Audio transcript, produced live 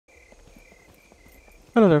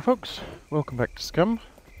Hello there folks, welcome back to Scum.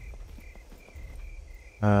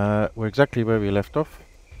 We're exactly where we left off,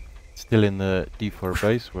 still in the D4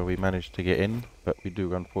 base where we managed to get in, but we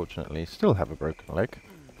do unfortunately still have a broken leg.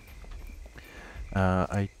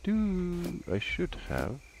 I should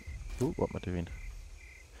have, ooh, what am I doing?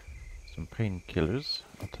 Some painkillers,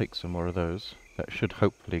 I'll take some more of those, that should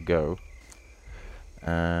hopefully go.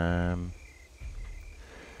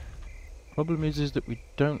 Problem is that we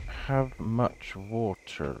don't have much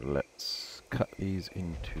water. Let's cut these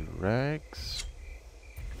into rags.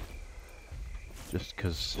 Just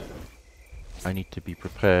because I need to be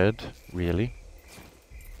prepared, really,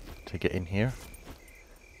 to get in here.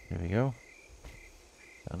 Here we go.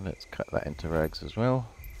 And let's cut that into rags as well.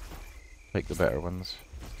 Take the better ones.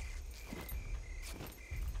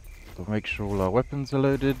 We'll make sure all our weapons are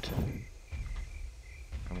loaded.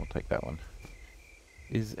 And we'll take that one.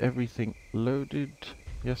 Is everything loaded?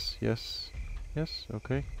 Yes, yes, yes,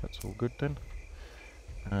 okay, that's all good then.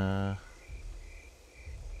 Can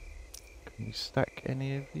we stack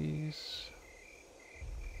any of these?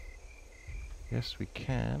 Yes, we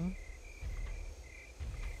can.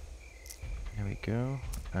 There we go.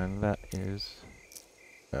 And that is...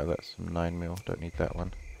 that's some 9mm, don't need that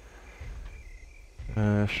one.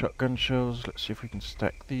 Shotgun shells, let's see if we can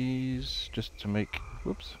stack these, just to make,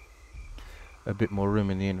 whoops, a bit more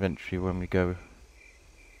room in the inventory when we go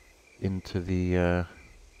into the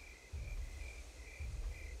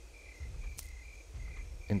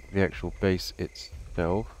actual base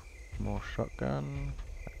itself. More shotgun,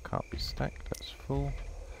 that can't be stacked, that's full.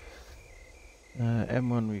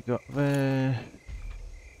 M1 we got there,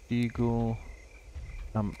 Eagle,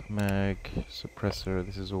 amp mag, suppressor,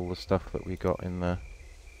 this is all the stuff that we got in the...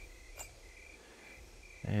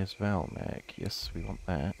 There's Val mag, yes we want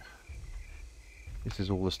that. This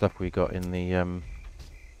is all the stuff we got in the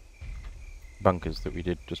bunkers that we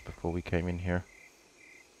did just before we came in here.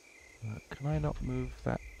 Can I not move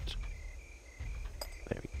that?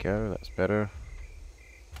 There we go, that's better.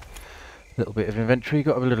 Little bit of inventory,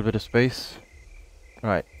 got a little bit of space.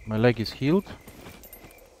 Right, my leg is healed.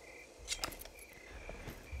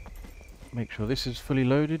 Make sure this is fully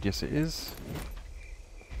loaded, yes it is.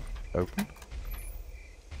 Open.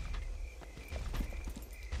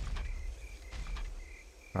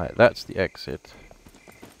 Right, that's the exit.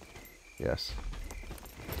 Yes.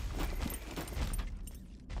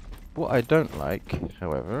 What I don't like,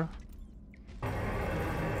 however,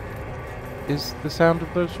 is the sound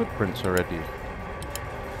of those footprints already.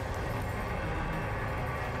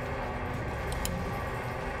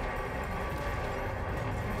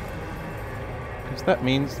 Because that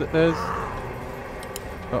means that there's...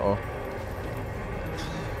 Uh-oh.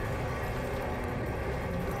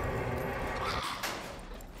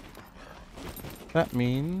 That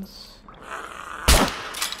means...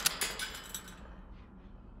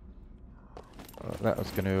 that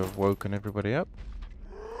was going to have woken everybody up.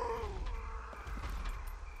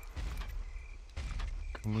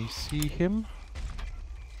 Can we see him?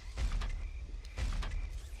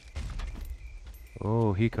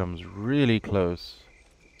 Oh, he comes really close.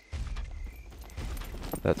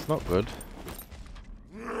 That's not good.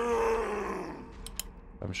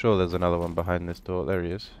 I'm sure there's another one behind this door. There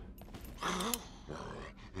he is.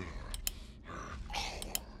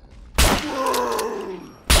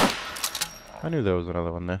 I knew there was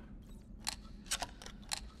another one there.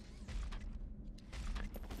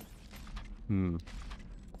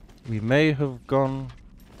 We may have gone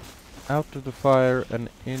out of the fire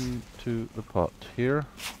and into the pot here.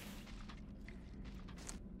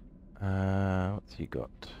 What's he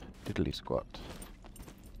got? Diddly squat.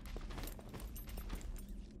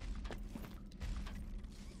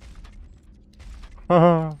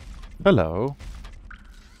 Haha. Hello.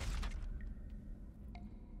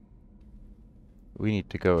 We need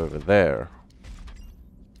to go over there.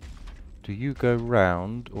 Do you go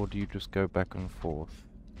round or do you just go back and forth?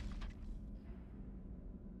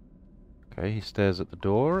 Okay, he stares at the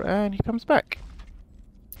door and he comes back.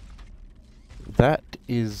 That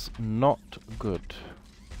is not good.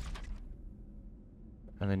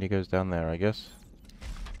 And then he goes down there, I guess.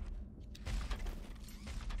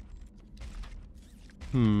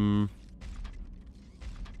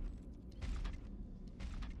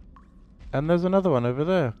 And there's another one over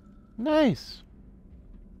there. Nice!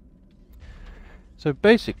 So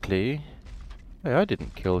basically... Hey, I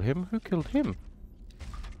didn't kill him. Who killed him?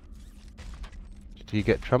 Did he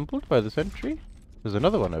get trampled by the sentry? There's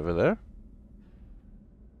another one over there.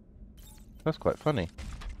 That's quite funny.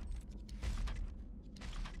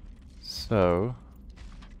 So...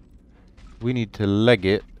 we need to leg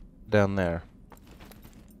it down there.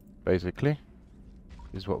 Basically.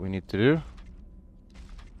 is what we need to do.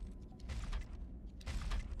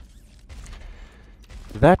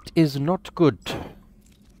 That is not good.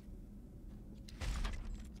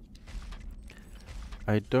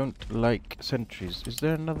 I don't like sentries. Is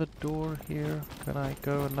there another door here? Can I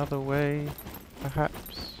go another way?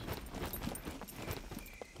 Perhaps?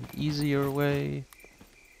 An easier way?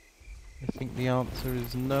 I think the answer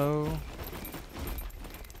is no.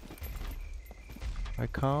 I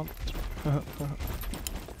can't.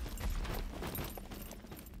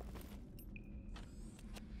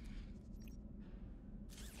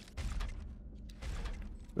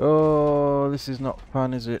 Oh, this is not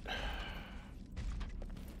fun, is it?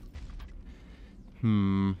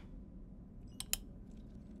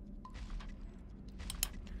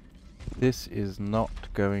 This is not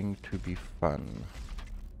going to be fun.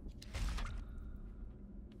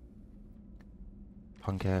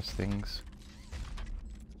 Punk ass things.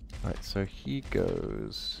 Right, so he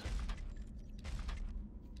goes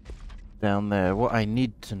down there. What I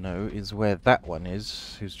need to know is where that one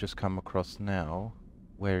is, who's just come across now,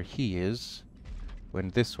 where he is when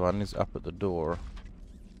this one is up at the door.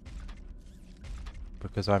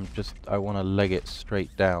 Because I want to leg it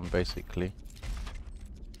straight down, basically.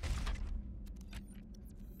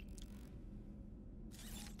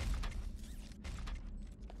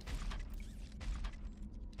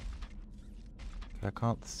 I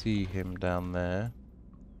can't see him down there.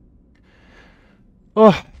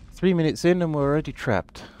 Oh, 3 minutes in and we're already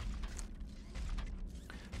trapped.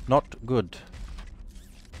 Not good.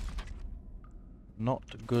 Not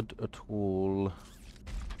good at all.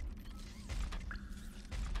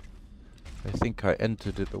 I think I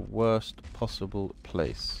entered at the worst possible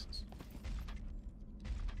place.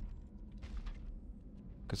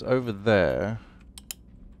 Because over there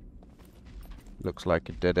looks like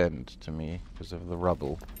a dead end to me because of the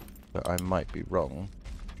rubble, but I might be wrong.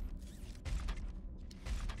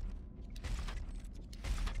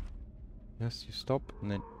 Yes, you stop and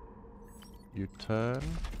then you turn.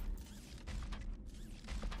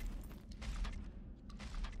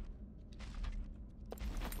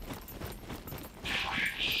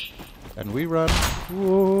 And we run.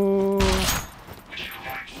 Whoa!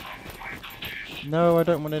 No, I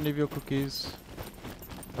don't want any of your cookies.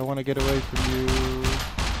 I want to get away from you.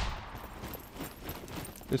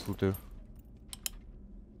 This'll do.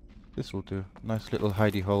 This'll do. Nice little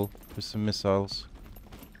hidey hole with some missiles.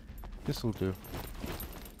 This'll do.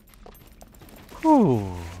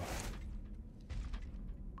 Whew.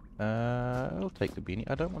 I'll take the beanie.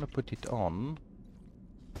 I don't want to put it on.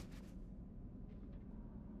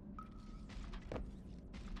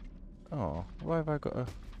 Oh, why have I got a...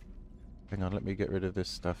 Hang on, let me get rid of this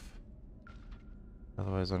stuff.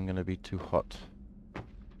 Otherwise I'm going to be too hot.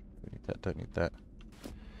 Don't need that, don't need that.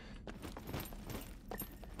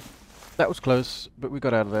 That was close, but we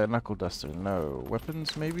got out of there. Knuckle duster, no.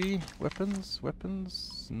 Weapons, maybe? Weapons?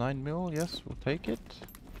 Weapons? 9mm, yes, we'll take it.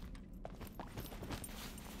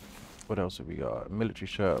 What else have we got? Military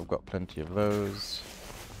shirt, I've got plenty of those.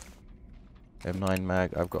 M9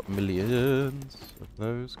 mag, I've got millions of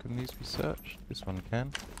those. Can these be searched? This one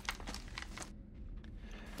can.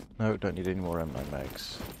 No, don't need any more M9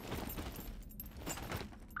 mags.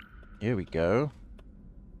 Here we go.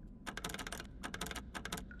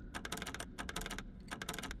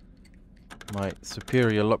 My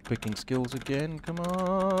superior lockpicking skills again, come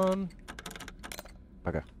on!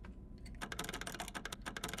 Bugger.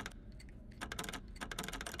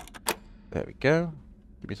 There we go.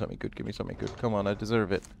 Give me something good, give me something good. Come on, I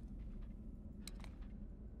deserve it.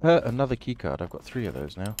 Another keycard. I've got 3 of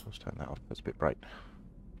those now. Let's turn that off, that's a bit bright.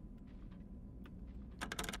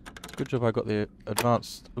 Good job I got the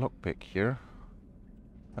advanced lockpick here.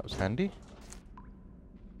 That was handy.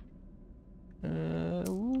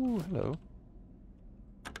 Ooh, hello.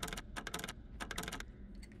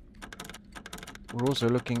 We're also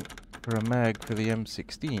looking for a mag for the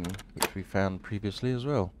M16, which we found previously as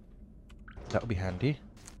well. That'll be handy.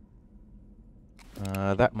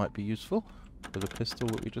 That might be useful for the pistol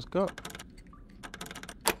that we just got.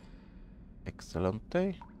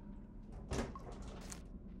 Excelente.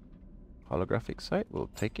 Holographic sight, we'll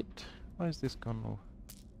take it. Why is this gone all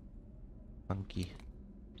funky?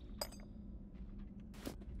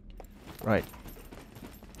 Right.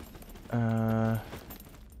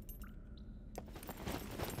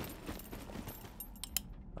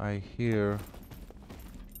 I hear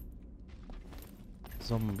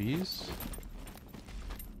zombies.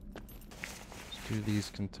 Let's do these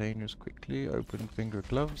containers quickly. Open finger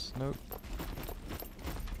gloves. Nope.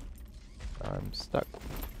 I'm stuck.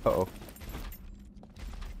 Uh-oh.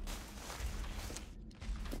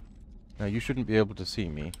 Now you shouldn't be able to see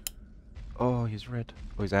me. Oh, he's red.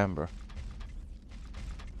 Oh, he's amber.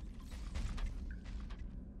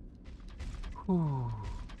 Whew.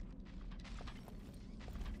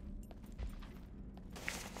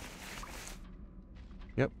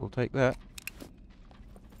 Yep, we'll take that.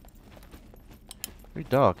 Very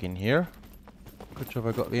dark in here. Good job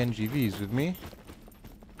I got the NGVs with me.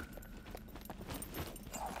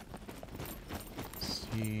 Let's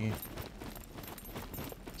see.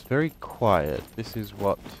 It's very quiet. This is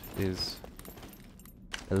what is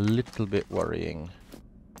a little bit worrying.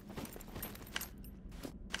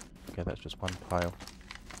 Okay, that's just one pile.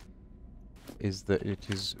 Is that it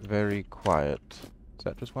is very quiet. Is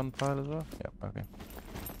that just one pile as well? Yep, okay.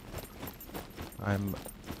 I'm...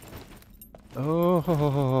 Oh, ho, ho,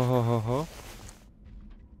 ho, ho, ho, ho.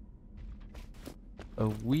 A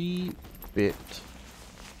wee bit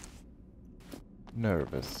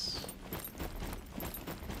nervous,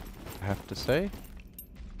 I have to say.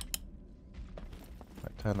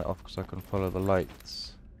 Might turn that off because I can follow the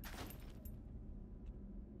lights.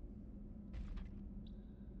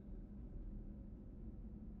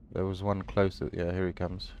 There was one closer. Yeah, here he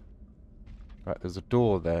comes. Right, there's a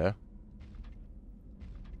door there.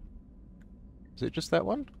 Is it just that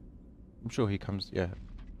one? I'm sure he comes. Yeah.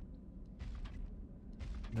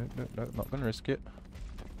 No, no, no, not gonna risk it.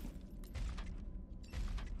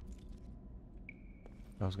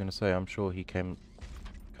 I was gonna say, I'm sure he comes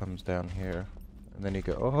down here, and then he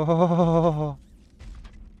go,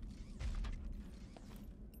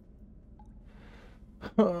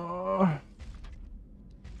 oh.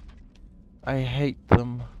 I hate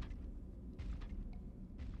them.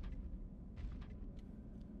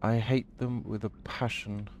 I hate them with a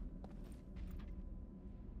passion.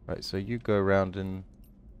 Right, so you go around in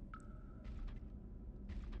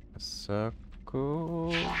a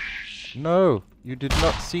circle. No, you did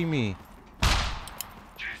not see me.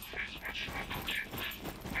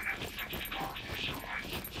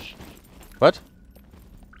 What?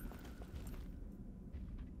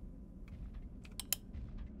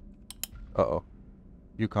 Uh-oh.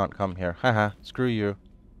 You can't come here. Haha, screw you.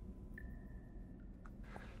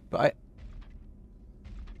 But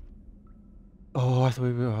oh, I thought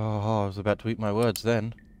we were... Oh, I was about to eat my words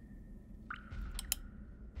then.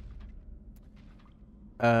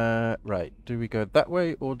 Right. Do we go that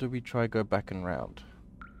way, or do we try go back and round?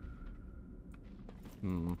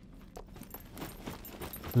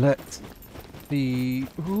 Let's see.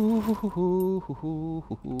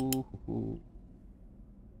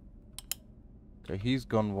 Okay, he's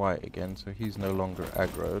gone white again, so he's no longer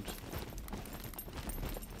aggroed.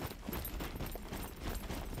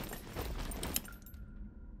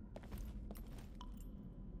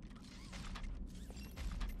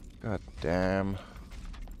 God damn.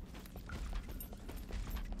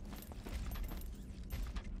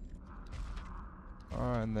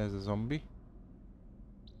 Oh, and there's a zombie.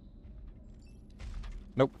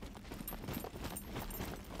 Nope.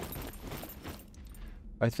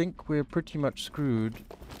 I think we're pretty much screwed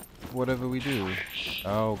whatever we do.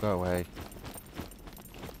 Oh, go away.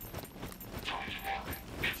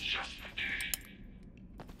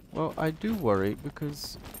 Well, I do worry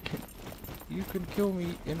because you can kill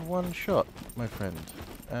me in one shot, my friend.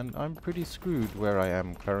 And I'm pretty screwed where I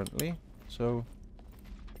am currently, so...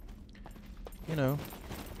 You know.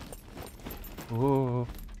 Oh.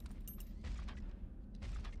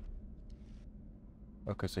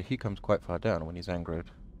 Okay, so he comes quite far down when he's aggroed.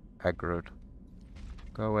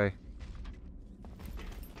 Go away.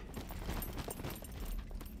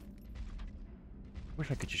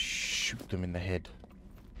 Wish I could just shoot them in the head.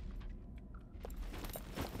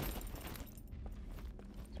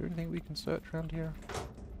 Is there anything we can search around here?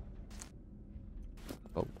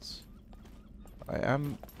 Bolts. I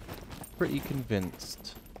am pretty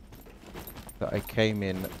convinced that I came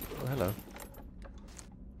in... Oh, hello.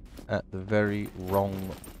 At the very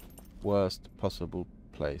wrong, worst possible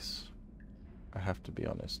place. I have to be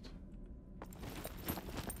honest.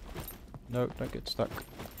 No, don't get stuck.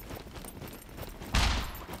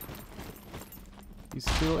 He's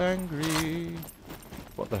still angry.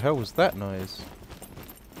 What the hell was that noise?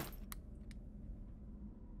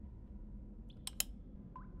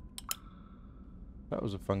 That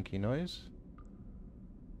was a funky noise.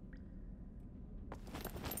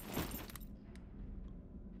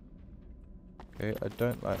 Okay, I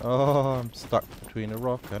don't like... Oh, I'm stuck between a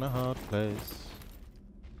rock and a hard place.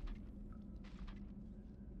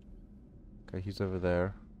 Okay, he's over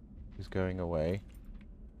there. He's going away.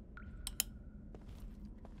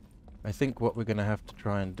 I think what we're going to have to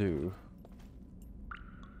try and do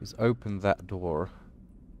is open that door.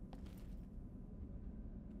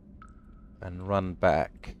 and run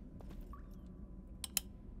back.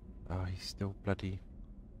 Oh, he's still bloody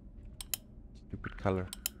stupid color.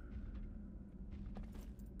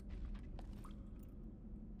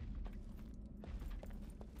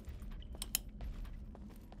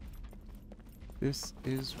 This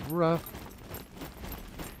is rough.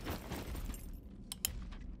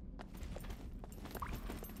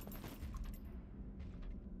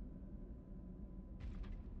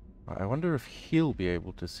 I wonder if he'll be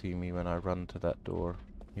able to see me when I run to that door.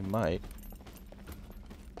 He might.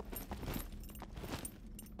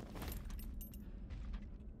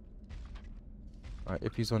 Alright,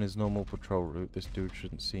 if he's on his normal patrol route, this dude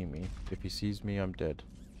shouldn't see me. If he sees me, I'm dead.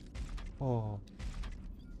 Oh.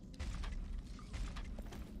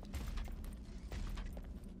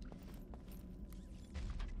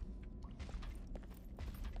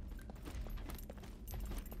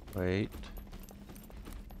 Wait.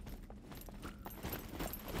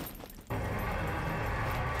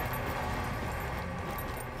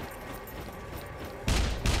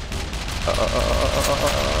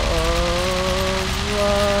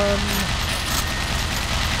 Run!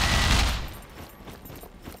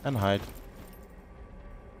 And hide.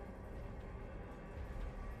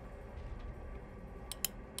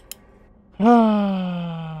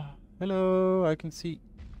 Ah, hello, I can see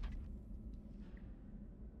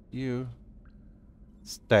you.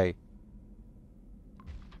 Stay.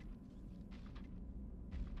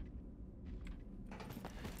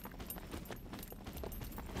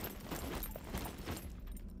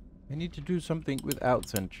 I need to do something without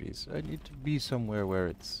sentries. I need to be somewhere where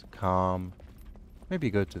it's calm. Maybe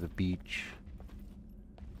go to the beach.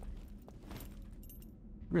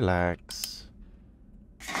 Relax.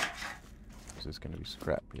 Is this going to be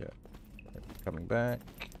scrap yet? Coming back.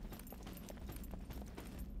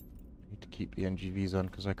 Need to keep the NGVs on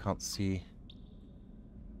because I can't see.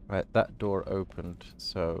 Right, that door opened,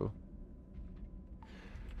 so...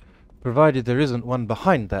 Provided there isn't one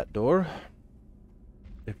behind that door,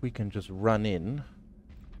 if we can just run in,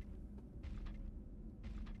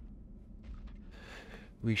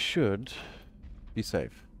 we should be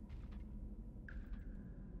safe.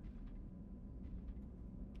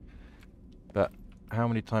 But how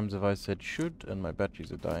many times have I said should, and my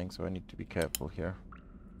batteries are dying, so I need to be careful here.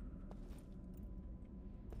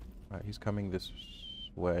 Right, he's coming this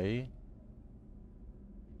way.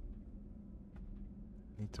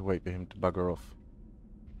 Need to wait for him to bugger off.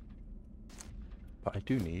 But I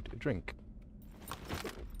do need a drink.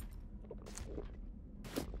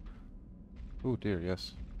 Oh dear,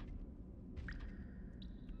 yes.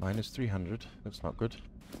 Minus 300. That's not good.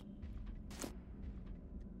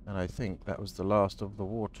 And I think that was the last of the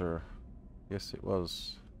water. Yes, it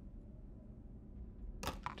was.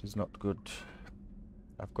 It is not good.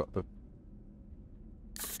 I've got the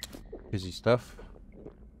fizzy stuff.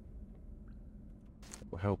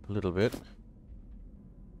 Will help a little bit.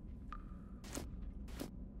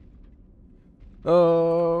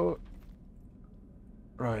 Oh,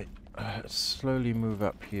 right. Let's slowly move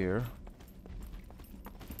up here.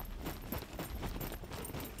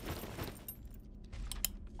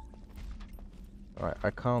 Alright, I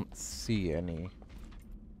can't see any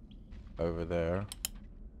over there.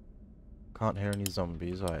 Can't hear any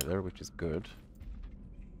zombies either, which is good.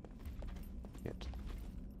 Shit.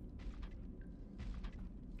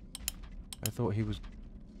 I thought he was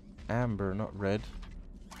amber, not red.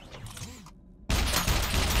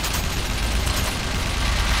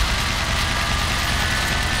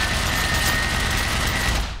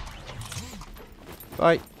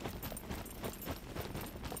 Bye.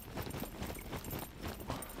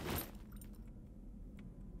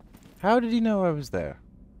 How did he know I was there?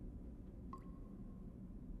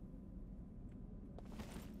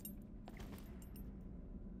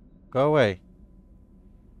 Go away.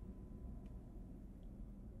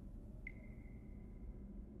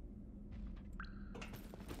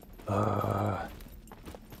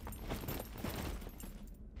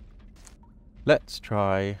 Let's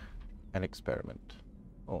try an experiment.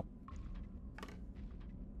 Oh.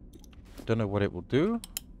 Don't know what it will do.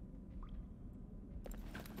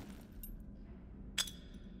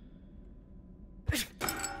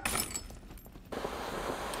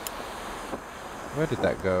 Where did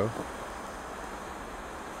that go?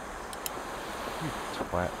 You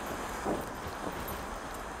twat.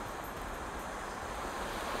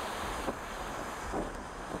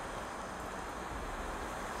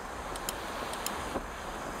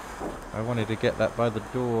 I wanted to get that by the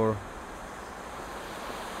door,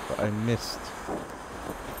 but I missed.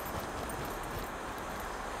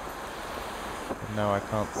 And now I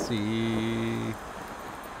can't see.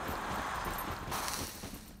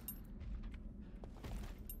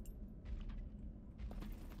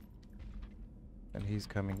 he's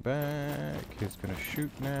coming back. He's gonna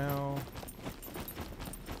shoot now.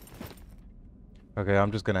 Okay,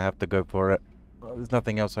 I'm just gonna have to go for it. Well, there's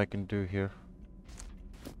nothing else I can do here.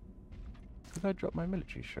 Did I drop my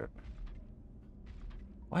military shirt?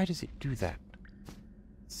 Why does it do that?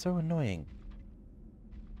 It's so annoying.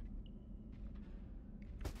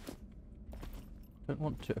 Don't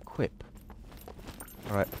want to equip.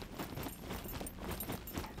 Alright.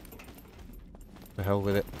 The hell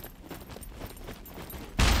with it.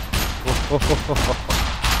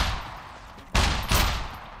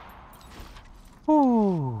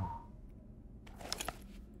 Ooh.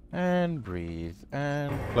 And breathe.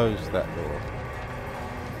 And close that door.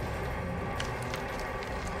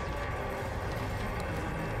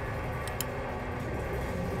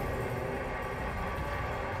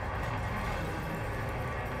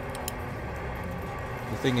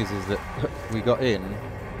 The thing is that we got in.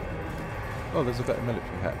 Oh, there's a better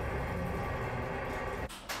military hat.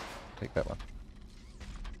 Take that one.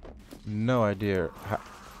 No idea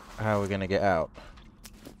how we're gonna get out.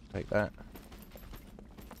 Take that.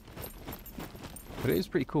 But it is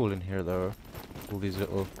pretty cool in here, though. All these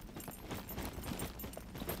little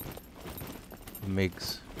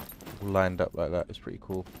MiGs lined up like that. It's pretty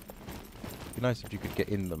cool. It'd be nice if you could get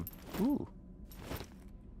in them. Ooh.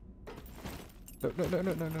 No, no, no,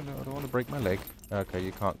 no, no, no, no. I don't want to break my leg. Okay,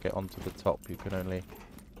 you can't get onto the top. You can only...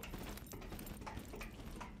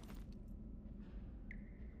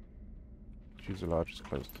 Fuselage is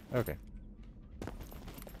closed. Okay.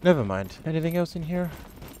 Never mind. Anything else in here?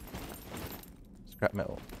 Scrap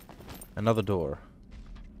metal. Another door.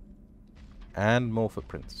 And more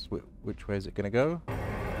footprints. Which way is it going to go?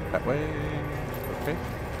 That way. Okay.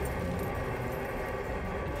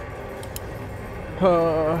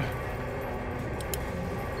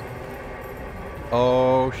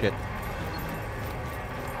 Oh shit.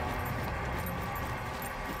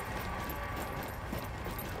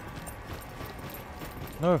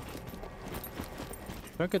 No.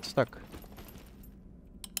 Don't get stuck.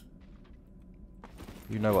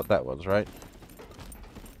 You know what that was, right?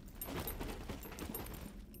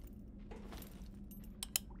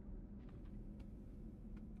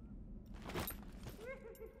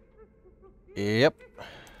 Yep.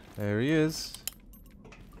 There he is.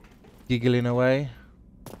 Giggling away.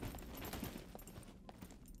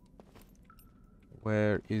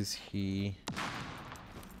 Where is he?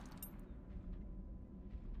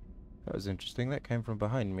 That was interesting. That came from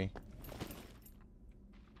behind me.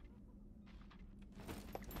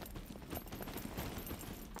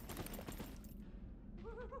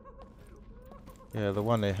 Yeah, the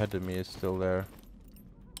one ahead of me is still there.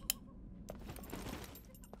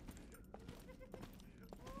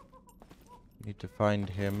 Need to find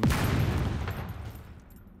him.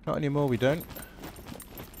 Not anymore, we don't.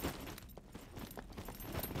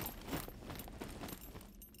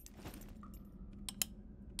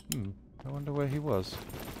 I wonder where he was.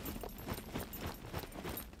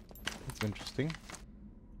 That's interesting.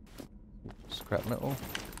 Scrap metal.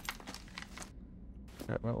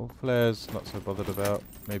 Scrap metal flares, not so bothered about.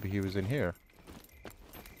 Maybe he was in here.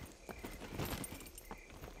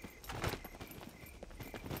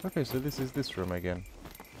 Okay, so this is this room again.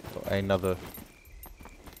 Or another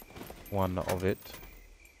one of it.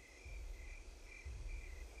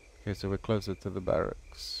 Okay, so we're closer to the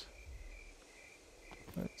barracks.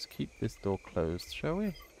 Let's keep this door closed, shall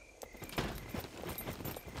we?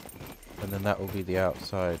 And then that will be the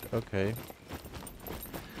outside. Okay.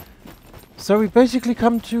 So we've basically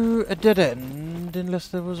come to a dead end, unless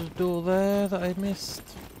there was a door there that I missed.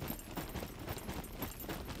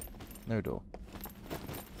 No door.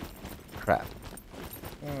 Crap.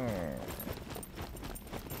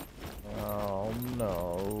 Oh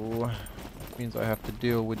no. That means I have to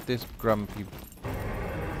deal with this grumpy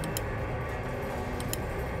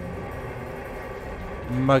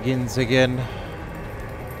muggins again.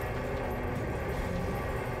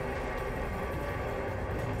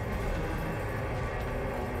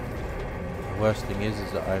 The worst thing is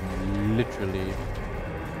that I'm literally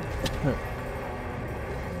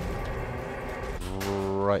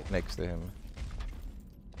right next to him.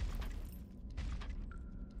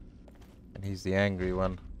 And he's the angry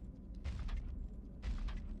one.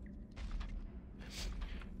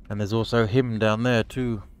 And there's also him down there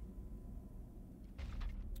too.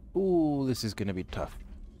 Ooh, this is gonna be tough.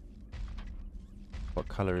 What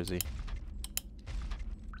color is he?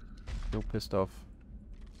 Still pissed off.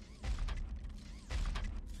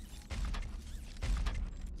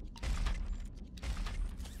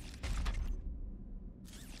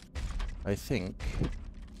 I think.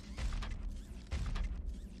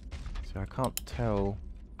 So I can't tell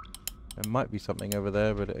There might be something over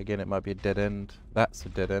there, but again, it might be a dead end. That's a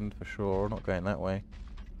dead end for sure. We're not going that way.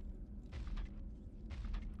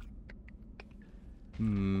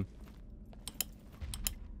 Hmm.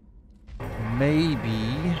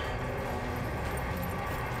 Maybe...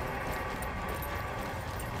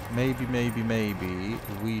 Maybe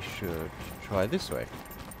we should try this way.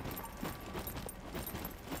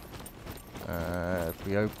 If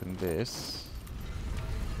we open this...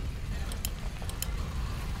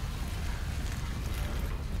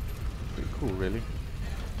 Pretty cool, really.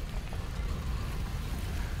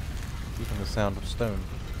 Even the sound of stone.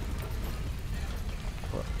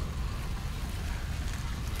 What?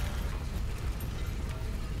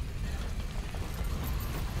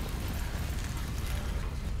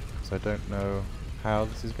 I don't know how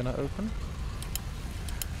this is going to open.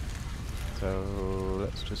 So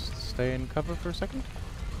let's just stay in cover for a second.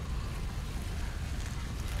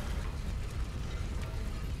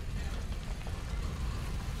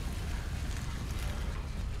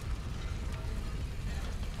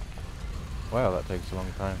 Wow, that takes a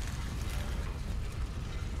long time.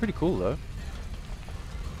 Pretty cool though.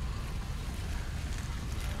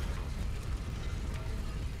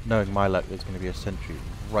 Knowing my luck, there's going to be a sentry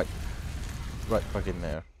right fucking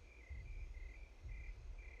there.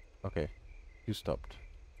 Okay, you stopped.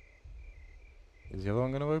 Is the other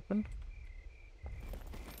one going to open?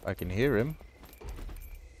 I can hear him.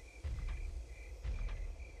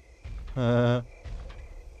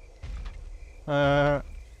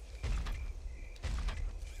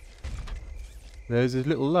 There's his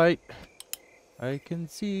little light. I can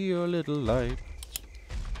see your little light.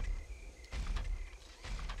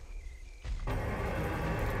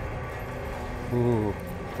 Ooh,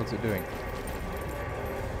 what's it doing?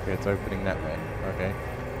 Okay, it's opening that way. Okay.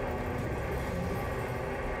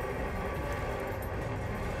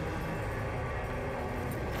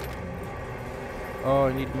 Oh,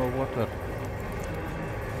 I need more water.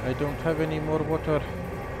 I don't have any more water.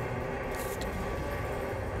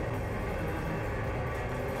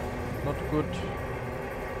 Not good.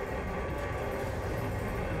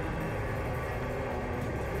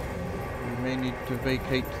 We may need to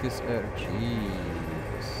vacate this area.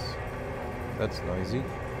 Jesus. That's noisy.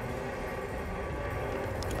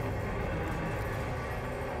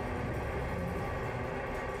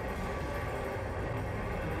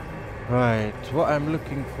 Right, what I'm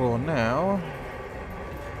looking for now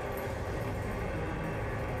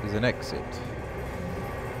is an exit.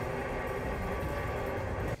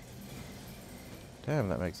 Damn,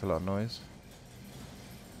 that makes a lot of noise.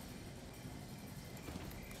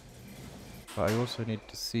 But I also need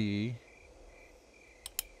to see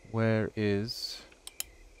where is...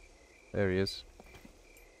 There he is.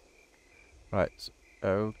 Right,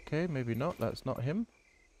 okay, maybe not. That's not him.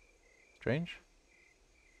 Strange.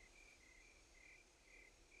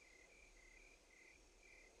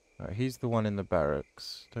 Right, he's the one in the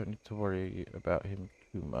barracks. Don't need to worry about him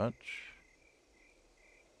too much.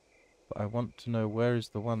 But I want to know where is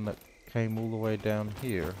the one that came all the way down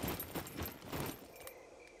here.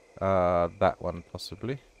 That one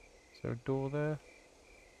possibly. Is there a door there?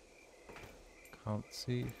 Can't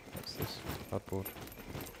see. What's this? Cardboard.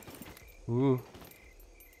 Ooh.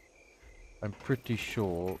 I'm pretty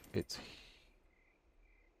sure it's...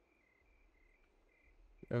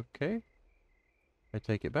 Okay. I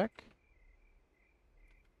take it back.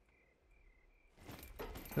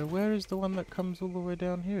 So where is the one that comes all the way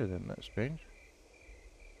down here then? That's strange.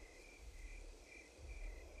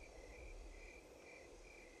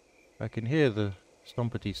 I can hear the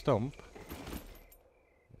stompity stomp.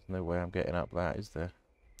 There's no way I'm getting up that, is there?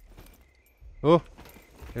 Oh!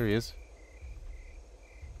 Here he is.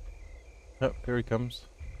 Oh, here he comes.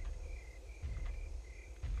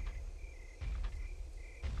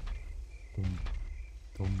 Dum,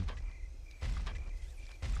 dum.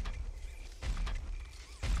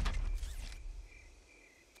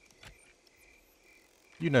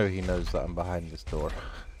 You know he knows that I'm behind this door.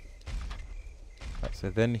 Right, so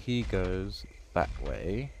then he goes that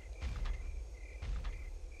way.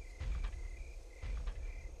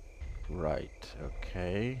 Right,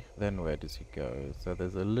 okay. Then where does he go? So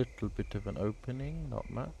there's a little bit of an opening, not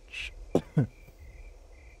much.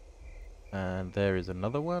 And there is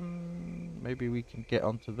another one. Maybe we can get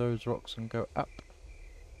onto those rocks and go up.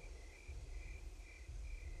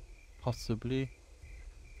 Possibly.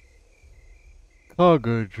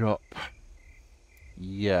 Cargo drop.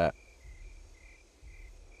 Yeah.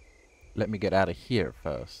 Let me get out of here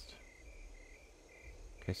first.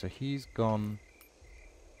 Okay, so he's gone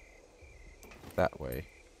that way.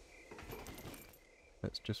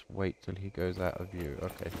 Let's just wait till he goes out of view.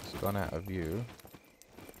 Okay, he's gone out of view.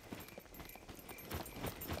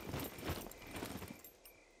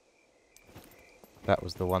 That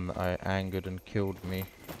was the one that I angered and killed me.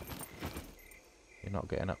 You're not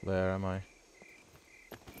getting up there, am I?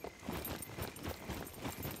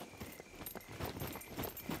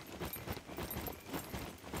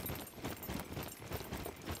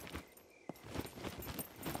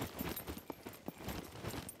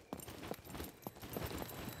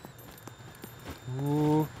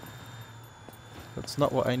 Ooh. That's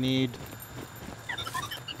not what I need.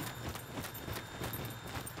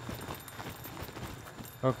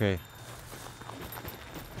 Okay.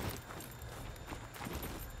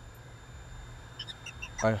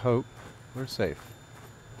 I hope we're safe.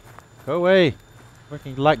 Go away!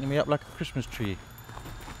 Fucking lighting me up like a Christmas tree.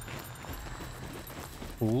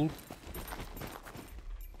 Fool.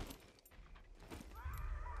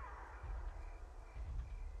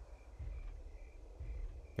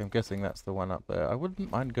 I'm guessing that's the one up there. I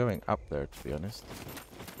wouldn't mind going up there, to be honest.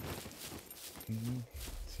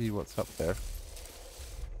 See what's up there.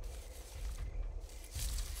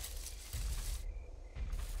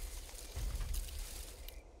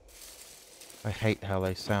 I hate how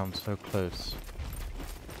they sound so close.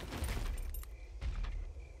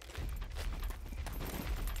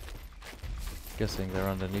 Guessing they're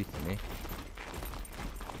underneath me.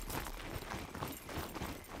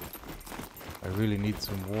 I really need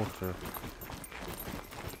some water.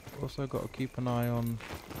 Also got to keep an eye on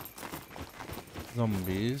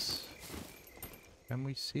zombies. Can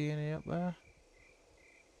we see any up there?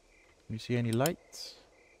 Can you see any lights?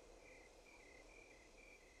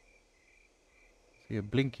 See a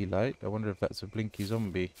blinky light. I wonder if that's a blinky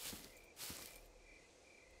zombie.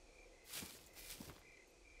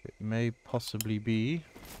 It may possibly be.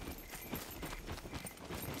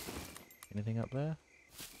 Anything up there?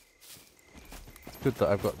 It's good that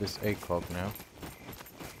I've got this ACOG now.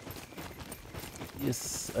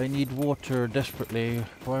 Yes, I need water desperately.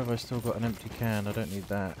 Why have I still got an empty can? I don't need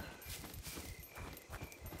that.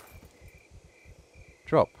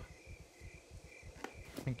 Drop.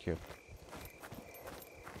 Thank you.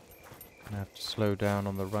 I have to slow down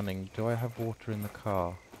on the running. Do I have water in the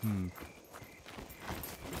car?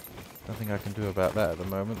 Nothing I can do about that at the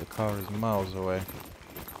moment. The car is miles away.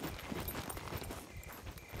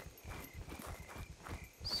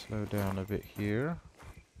 Slow down a bit here.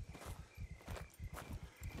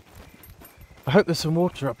 I hope there's some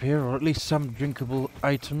water up here, or at least some drinkable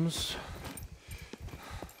items.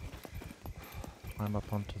 Climb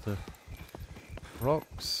up onto the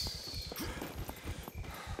rocks.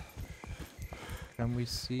 Can we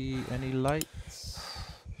see any lights?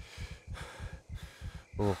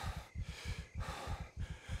 Oh.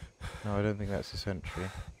 No, I don't think that's a sentry.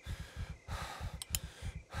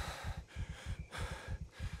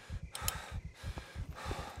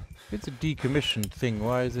 It's a decommissioned thing.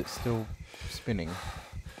 Why is it still spinning?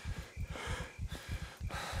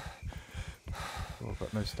 Oh, I've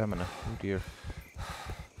got no stamina. Oh dear.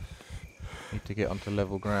 Need to get onto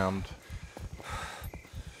level ground.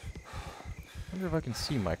 Wonder if I can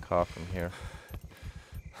see my car from here.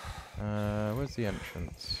 Where's the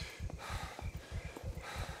entrance?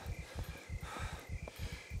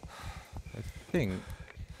 I think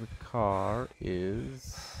the car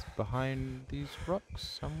is behind these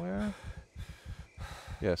rocks somewhere.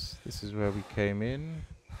 Yes, this is where we came in.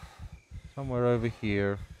 Somewhere over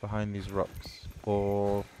here, behind these rocks.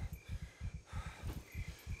 Or...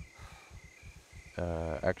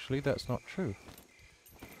 actually, that's not true.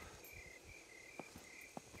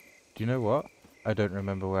 Do you know what? I don't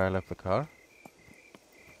remember where I left the car.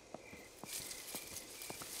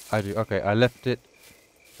 I do. Okay, I left it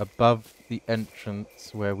above the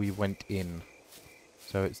entrance where we went in.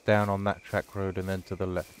 So it's down on that track road and then to the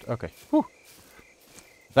left. Okay. Whew.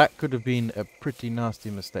 That could have been a pretty nasty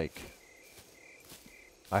mistake,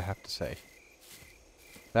 I have to say.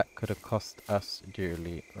 That could have cost us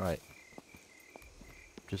dearly. Right.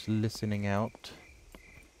 Just listening out.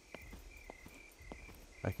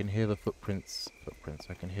 I can hear the footprints.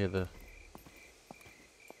 I can hear the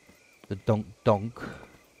donk donk.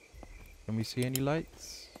 Can we see any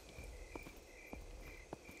lights?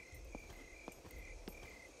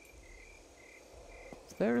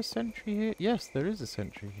 Is there a sentry here? Yes, there is a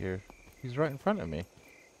sentry here. He's right in front of me.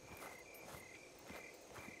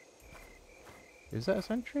 Is that a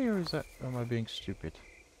sentry or is that... am I being stupid?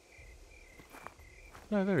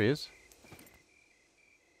 No, there he is.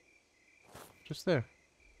 Just there.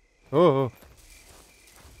 Oh!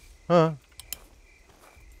 Huh?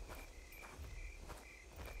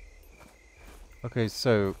 Okay,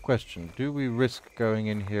 so, question. Do we risk going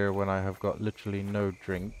in here when I have got literally no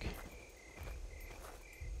drink?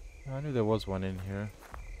 I knew there was one in here.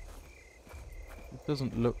 It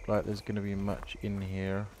doesn't look like there's going to be much in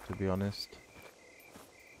here, to be honest.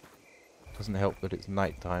 Doesn't help that it's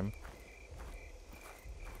night time.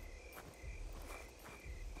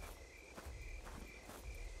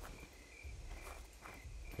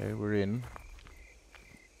 Okay, we're in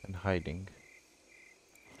and hiding.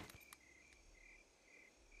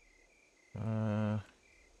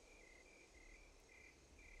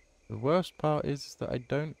 The worst part is that I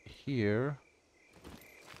don't hear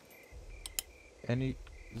any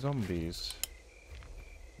zombies.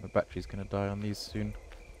 My battery's gonna die on these soon.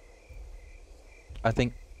 I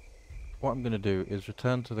think what I'm gonna do is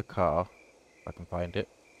return to the car, if I can find it,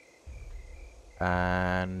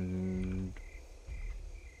 and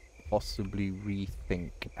possibly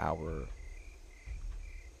rethink our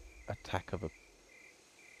attack of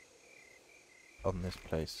on this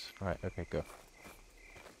place. Right, okay, go.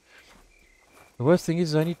 The worst thing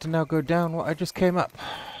is I need to now go down what I just came up.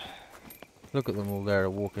 Look at them all there,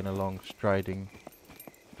 walking along, striding.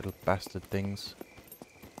 Little bastard things.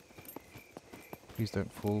 Please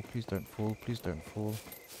don't fall, please don't fall, please don't fall.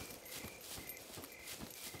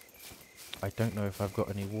 I don't know if I've got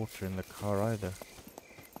any water in the car either.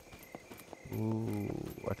 Ooh,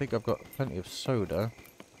 I think I've got plenty of soda.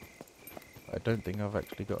 I don't think I've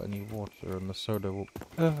actually got any water, and the soda will...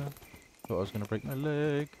 thought I was going to break my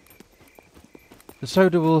leg. The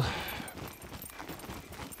soda will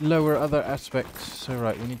lower other aspects. So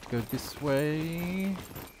right, we need to go this way.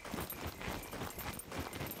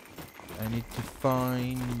 I need to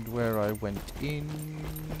find where I went in.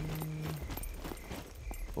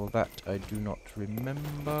 For that I do not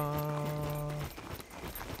remember.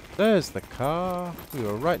 There's the car. We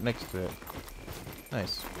were right next to it.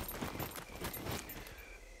 Nice.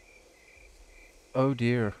 Oh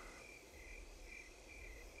dear.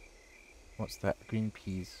 What's that? Green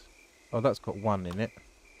peas. Oh, that's got one in it.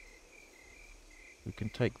 We can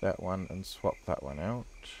take that one and swap that one out.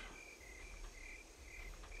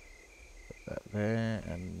 Put that there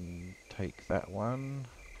and take that one.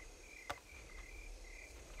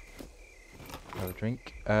 Have a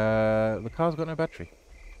drink. The car's got no battery.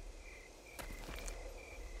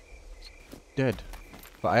 It's dead.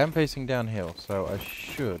 But I am facing downhill, so I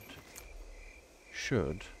should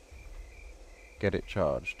get it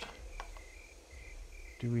charged.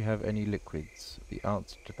 Do we have any liquids? The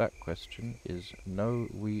answer to that question is no,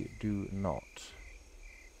 we do not.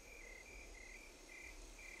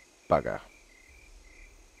 Bugger.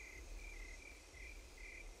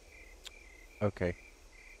 Okay.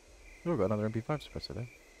 Oh, we've got another MP5 suppressor there.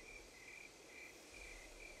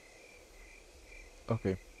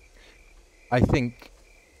 Okay. I think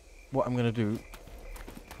what I'm going to do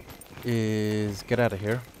is get out of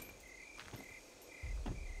here.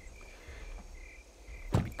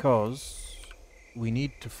 Because we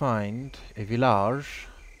need to find a village,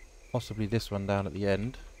 possibly this one down at the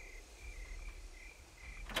end.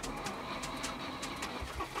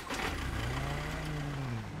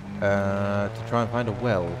 To try and find a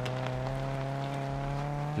well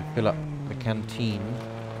to fill up the canteen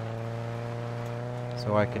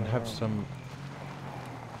so I can have some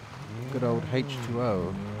good old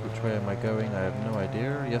H2O. Which way am I going? I have no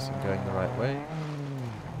idea. Yes, I'm going the right way.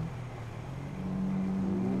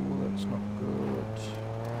 Ooh, that's not good.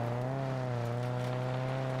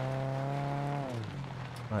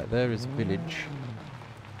 Right, there is a village.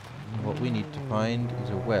 And what we need to find is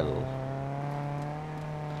a well.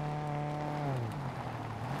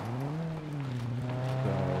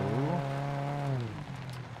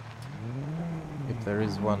 There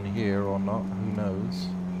is one here or not, who knows.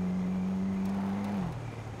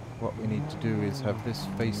 What we need to do is have this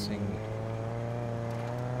facing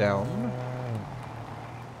down.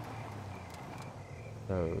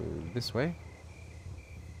 So, this way.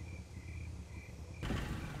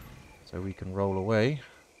 So we can roll away.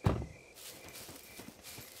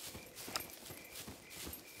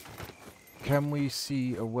 Can we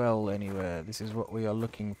see a well anywhere? This is what we are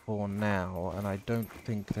looking for now, and I don't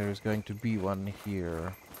think there is going to be one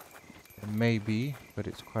here. There may be, but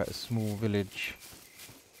it's quite a small village.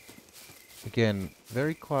 Again,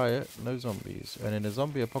 very quiet, no zombies. And in a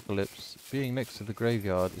zombie apocalypse, being next to the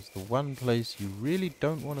graveyard is the one place you really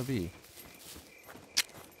don't want to be.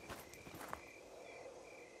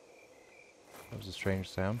 That was a strange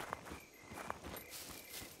sound.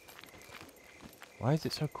 Why is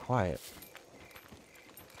it so quiet?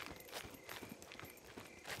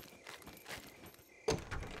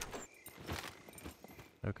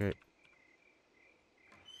 Okay.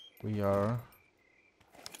 We are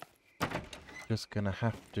just gonna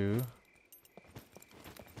have to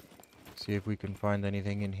see if we can find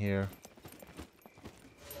anything in here.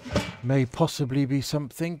 May possibly be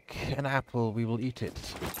something. An apple, we will eat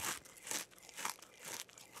it.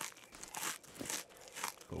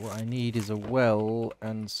 But what I need is a well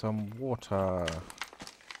and some water.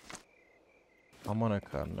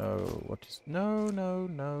 Harmonica, no. What is... No, no,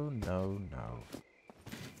 no, no, no.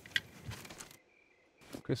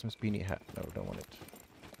 Christmas beanie hat. No, don't want it.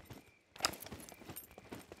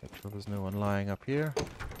 Make sure there's no one lying up here.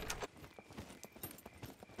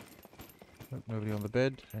 Nope, nobody on the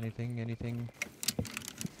bed. Anything, anything.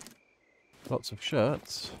 Lots of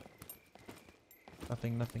shirts.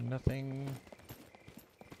 Nothing, nothing, nothing.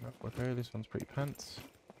 Nope, okay, this one's pretty pants.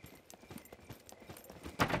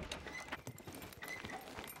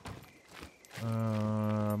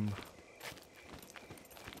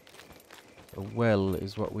 A well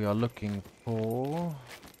is what we are looking for.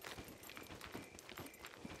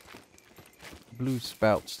 Blue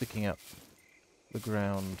spout sticking up the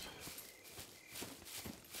ground.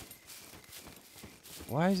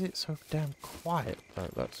 Why is it so damn quiet though?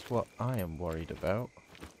 That's what I am worried about.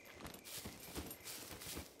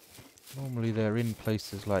 Normally they're in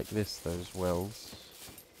places like this, those wells.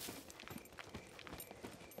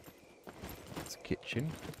 It's a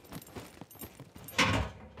kitchen.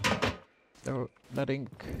 No, that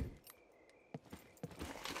ink.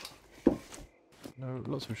 No,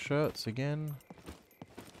 lots of shirts again.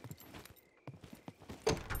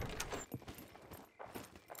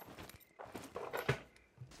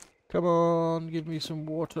 Come on, give me some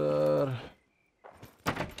water.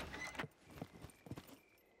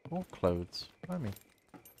 More clothes. I mean.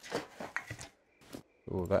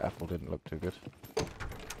 Oh, that apple didn't look too good.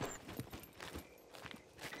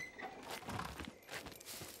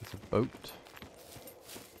 There's a boat.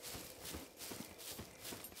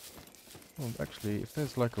 Well, actually, if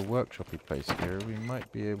there's like a workshop-y place here, we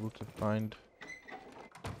might be able to find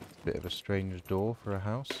a bit of a strange door for a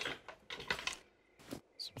house.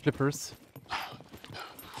 Some slippers.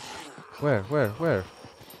 Where?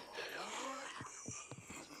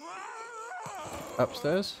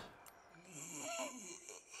 Upstairs?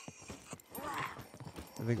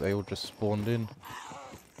 I think they all just spawned in.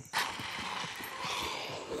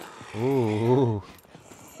 Ooh.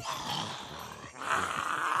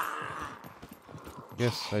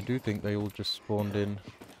 Yes, I do think they all just spawned in.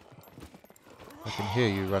 I can hear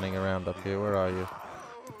you running around up here. Where are you?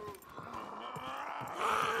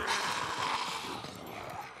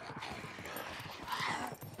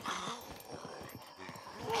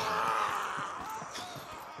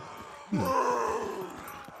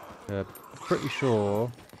 Pretty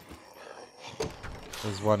sure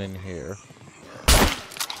there's one in here.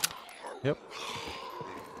 Yep.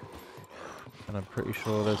 And I'm pretty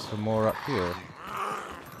sure there's some more up here.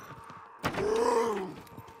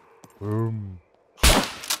 Boom.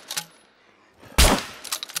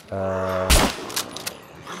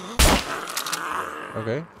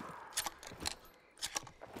 Okay.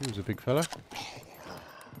 He was a big fella.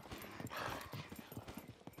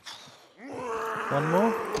 One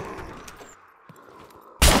more.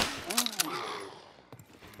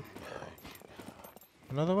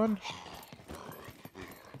 Another one?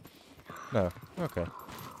 No. Okay.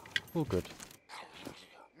 All good.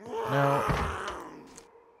 Now...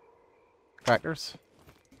 Crackers.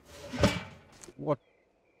 What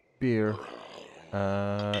beer?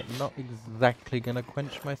 Not exactly gonna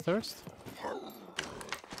quench my thirst.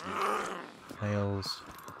 Nails.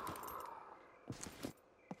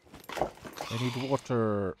 I need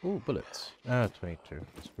water. Ooh, bullets. Ah, 22.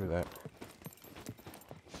 Screw that.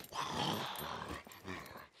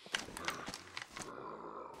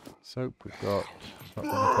 Soap we've got. Not going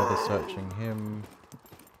to bother searching him.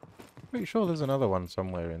 Pretty sure there's another one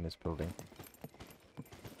somewhere in this building.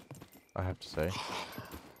 I have to say.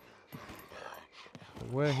 But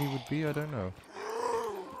where he would be, I don't know.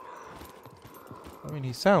 I mean,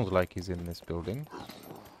 he sounds like he's in this building.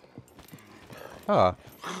 Ah.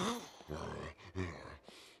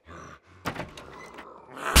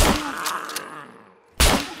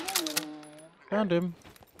 Found him.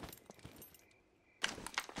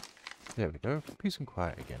 There we go. Peace and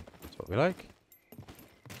quiet again. That's what we like.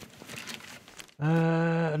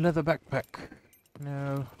 A leather backpack.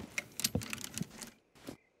 No.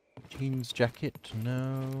 Jeans jacket.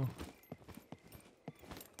 No.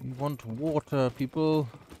 We want water, people.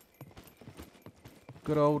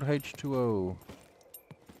 Good old H2O.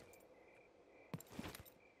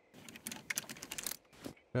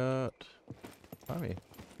 Shirt. I mean,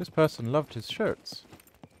 this person loved his shirts.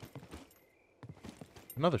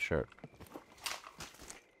 Another shirt.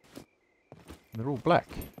 They're all black.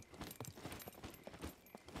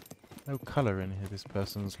 No colour in here, this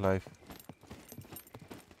person's life.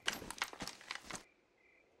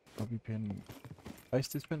 bobby pin. Ice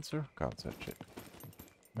dispenser? Can't search it.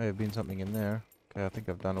 May have been something in there. Okay, I think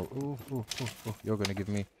I've done all... Ooh, ooh, ooh, ooh. You're going to give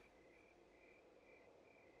me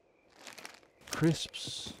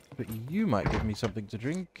crisps, but you might give me something to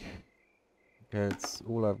drink. Okay, it's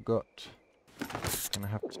all I've got. Gonna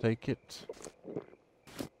have to take it.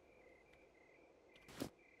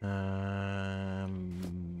 No,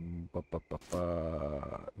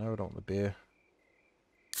 I don't want the beer.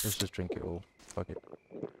 Let's just drink it all. Fuck it.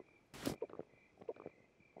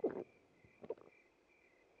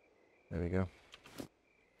 There we go.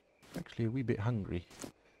 Actually, a wee bit hungry.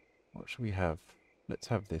 What should we have? Let's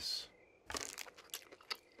have this.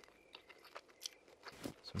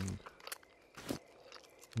 Some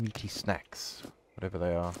meaty snacks, whatever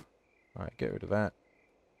they are. Alright, get rid of that.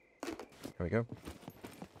 There we go.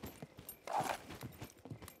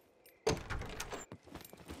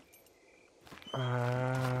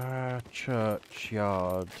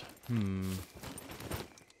 Churchyard. Okay,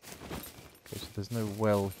 so there's no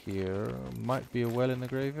well here. Might be a well in the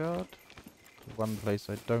graveyard. One place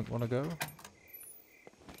I don't want to go.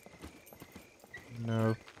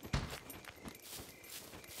 No.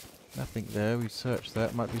 Nothing there. We searched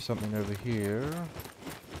that. Might be something over here.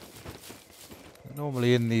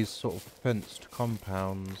 Normally in these sort of fenced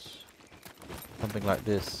compounds, something like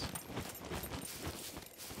this.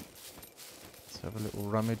 Let's have a little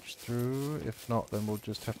rummage through. If not, then we'll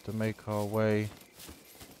just have to make our way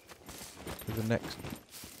to the next...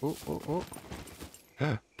 Oh, oh,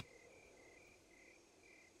 oh.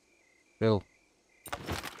 Bill.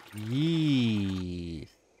 Yee.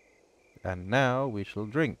 And now we shall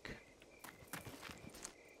drink.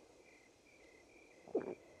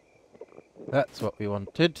 That's what we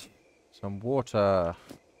wanted. Some water.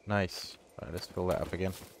 Nice. Right, let's fill that up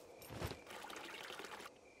again.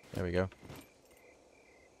 There we go.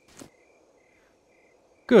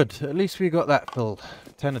 Good. At least we got that filled.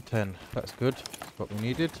 10 of 10. That's good. That's what we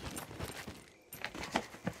needed.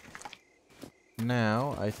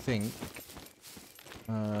 Now, I think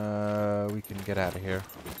we can get out of here.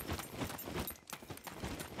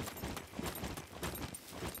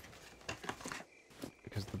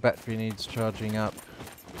 Because the battery needs charging up.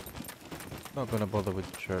 Not going to bother with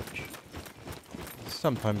the church.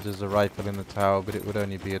 Sometimes there's a rifle in the tower, but it would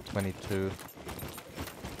only be a 22.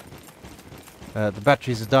 The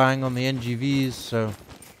batteries are dying on the NGVs, so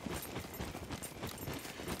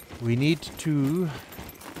we need to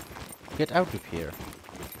get out of here,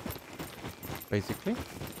 basically.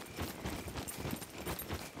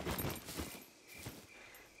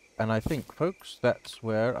 And I think, folks, that's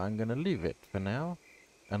where I'm going to leave it for now.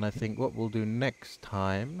 And I think what we'll do next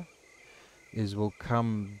time is we'll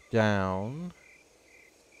come down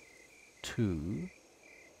to...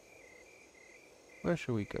 Where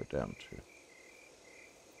shall we go down to?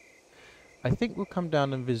 I think we'll come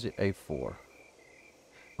down and visit A4.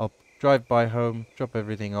 I'll drive by home, drop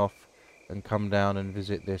everything off, and come down and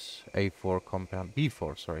visit this A4 compound.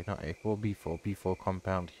 B4, sorry, not A4, B4. B4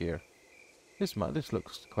 compound here. This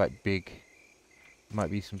looks quite big. Might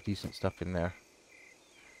be some decent stuff in there.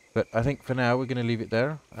 But I think for now we're going to leave it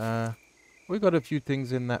there. We got a few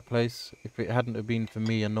things in that place. If it hadn't have been for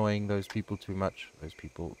me annoying those people too much,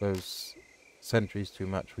 those sentries too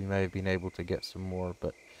much, we may have been able to get some more,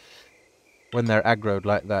 but when they're aggroed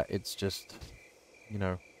like that, it's just, you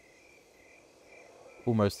know,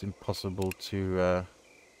 almost impossible to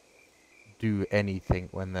do anything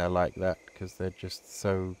when they're like that, because they're just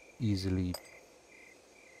so easily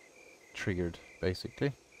triggered,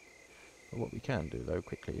 basically. But what we can do, though,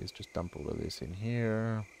 quickly, is just dump all of this in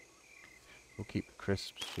here. We'll keep the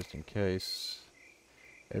crisps just in case.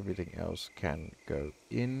 Everything else can go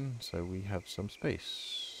in, so we have some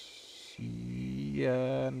space.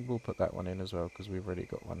 Yeah, and we'll put that one in as well, because we've already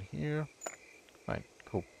got one here. Fine,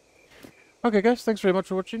 cool. Okay, guys, thanks very much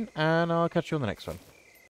for watching, and I'll catch you on the next one.